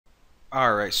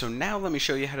Alright, so now let me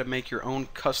show you how to make your own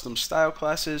custom style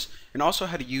classes and also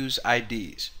how to use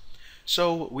IDs.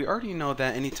 So we already know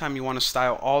that anytime you want to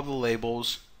style all the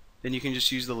labels, then you can just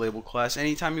use the label class.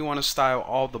 Anytime you want to style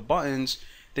all the buttons,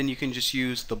 then you can just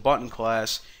use the button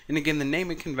class. And again, the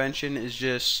naming convention is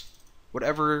just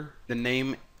whatever the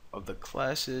name of the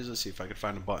class is. Let's see if I can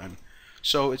find a button.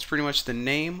 So it's pretty much the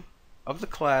name of the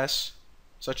class,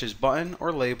 such as button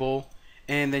or label,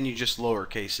 and then you just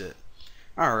lowercase it.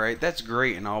 Alright, that's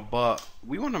great and all, but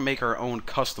we want to make our own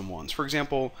custom ones. For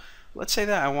example, let's say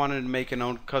that I wanted to make an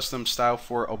own custom style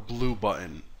for a blue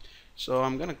button. So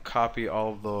I'm going to copy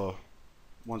all of the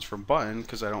ones from button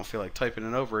because I don't feel like typing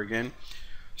it over again.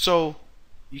 So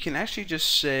you can actually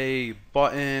just say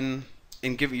button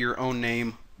and give it your own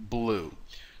name, blue.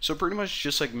 So pretty much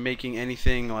just like making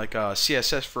anything like a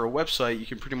CSS for a website, you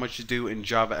can pretty much do in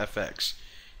JavaFX.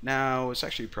 Now it's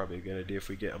actually probably a good idea if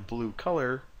we get a blue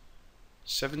color.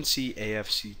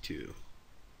 7CAFC2.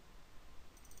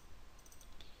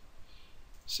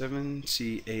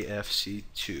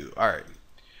 7CAFC2. Alright.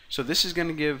 So this is going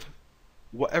to give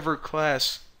whatever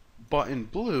class button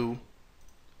blue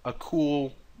a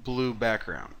cool blue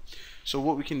background. So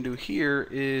what we can do here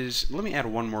is, let me add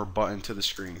one more button to the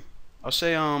screen. I'll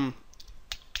say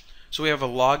so we have a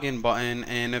login button,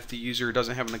 and if the user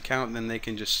doesn't have an account, then they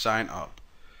can just sign up.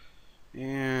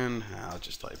 And I'll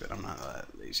just type it, I'm not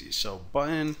that lazy. So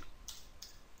button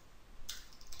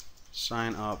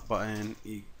sign up button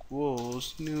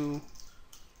equals new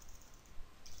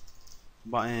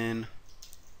button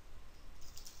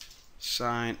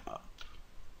sign up.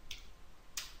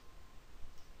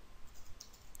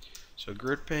 So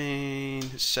grid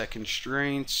pane, set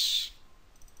constraints.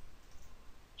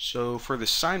 So for the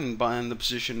sign in button, the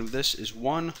position of this is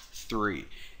 1, 3,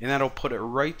 and that'll put it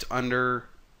right under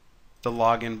the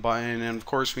login button, and of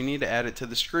course we need to add it to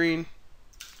the screen,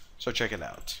 so check it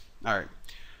out. Alright,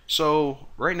 so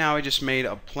right now I just made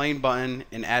a plain button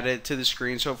and added it to the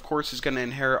screen, so of course it's going to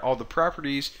inherit all the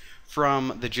properties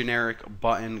from the generic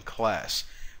button class.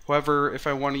 However, if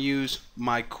I want to use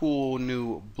my cool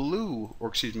new blue, or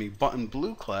excuse me, button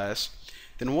blue class,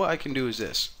 then what I can do is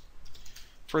this.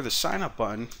 For the sign up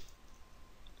button,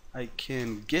 I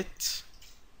can get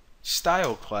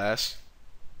style class,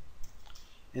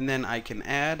 and then I can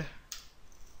add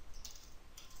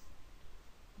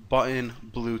button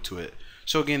blue to it.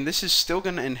 So again, this is still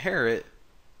going to inherit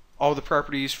all the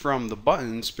properties from the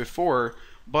buttons before,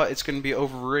 but it's going to be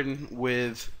overridden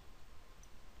with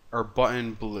our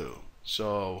button blue.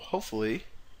 So hopefully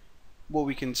what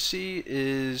we can see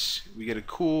is we get a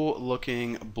cool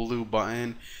looking blue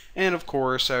button, and of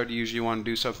course I would usually want to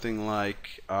do something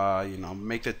like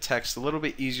make the text a little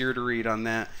bit easier to read on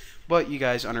that, but you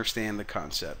guys understand the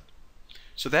concept.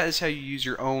 So that is how you use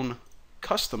your own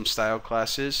custom style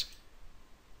classes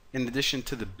in addition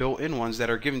to the built-in ones that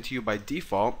are given to you by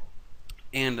default.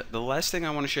 And the last thing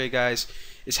I want to show you guys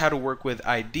is how to work with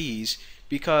IDs,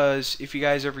 because if you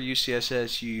guys ever use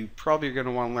CSS, you probably are going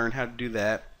to want to learn how to do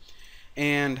that.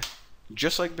 And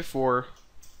just like before,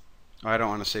 I don't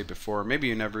want to say before, maybe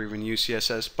you never even use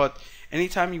CSS, but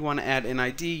anytime you want to add an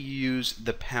ID, you use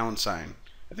the pound sign.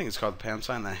 I think it's called the pound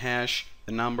sign, the hash,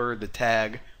 the number, the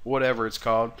tag, whatever it's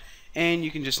called, and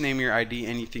you can just name your ID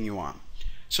anything you want.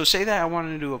 So say that I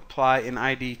wanted to apply an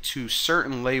ID to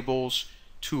certain labels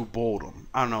to bold them.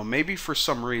 I don't know, maybe for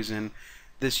some reason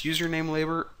this username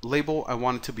label I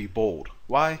want it to be bold.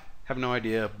 Why? Have no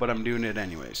idea, but I'm doing it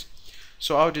anyways.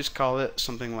 So I'll just call it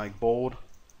something like bold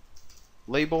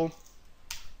label,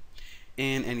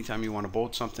 and anytime you want to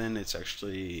bold something, it's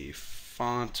actually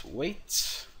font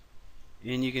weight,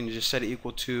 and you can just set it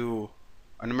equal to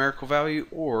a numerical value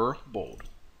or bold.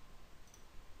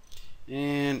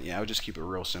 And yeah, I'll just keep it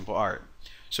real simple. Alright,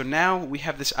 so now we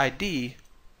have this ID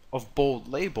of bold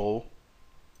label.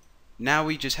 Now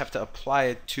we just have to apply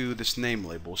it to this name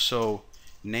label. So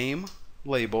name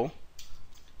label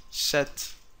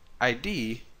set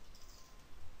ID,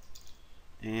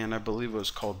 and I believe it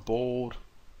was called bold.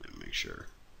 Let me make sure.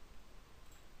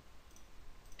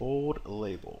 Bold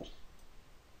label.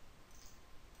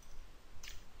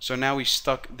 So now we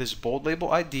stuck this bold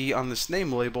label ID on this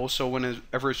name label, so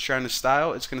whenever it's trying to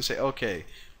style, it's going to say, okay,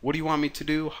 what do you want me to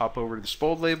do? Hop over to this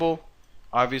bold label.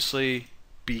 Obviously,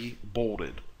 be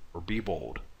bolded, or be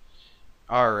bold.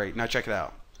 Alright, now check it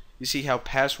out. You see how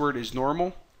password is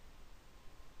normal?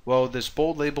 Well, this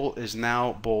bold label is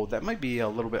now bold. That might be a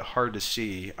little bit hard to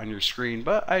see on your screen,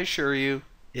 but I assure you,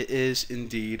 it is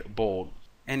indeed bold.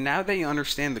 And now that you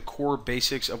understand the core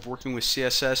basics of working with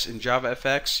CSS and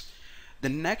JavaFX, the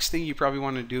next thing you probably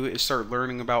want to do is start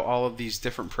learning about all of these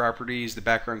different properties, the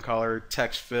background color,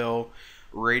 text fill,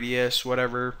 radius,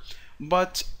 whatever.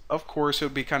 But of course, it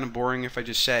would be kind of boring if I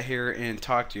just sat here and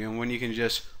talked to you, and when you can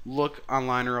just look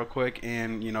online real quick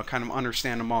and kind of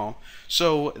understand them all.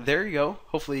 So there you go.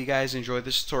 Hopefully you guys enjoyed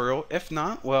this tutorial. If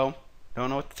not, well, don't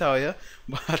know what to tell you.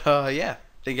 But yeah,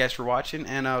 thank you guys for watching,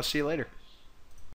 and I'll see you later.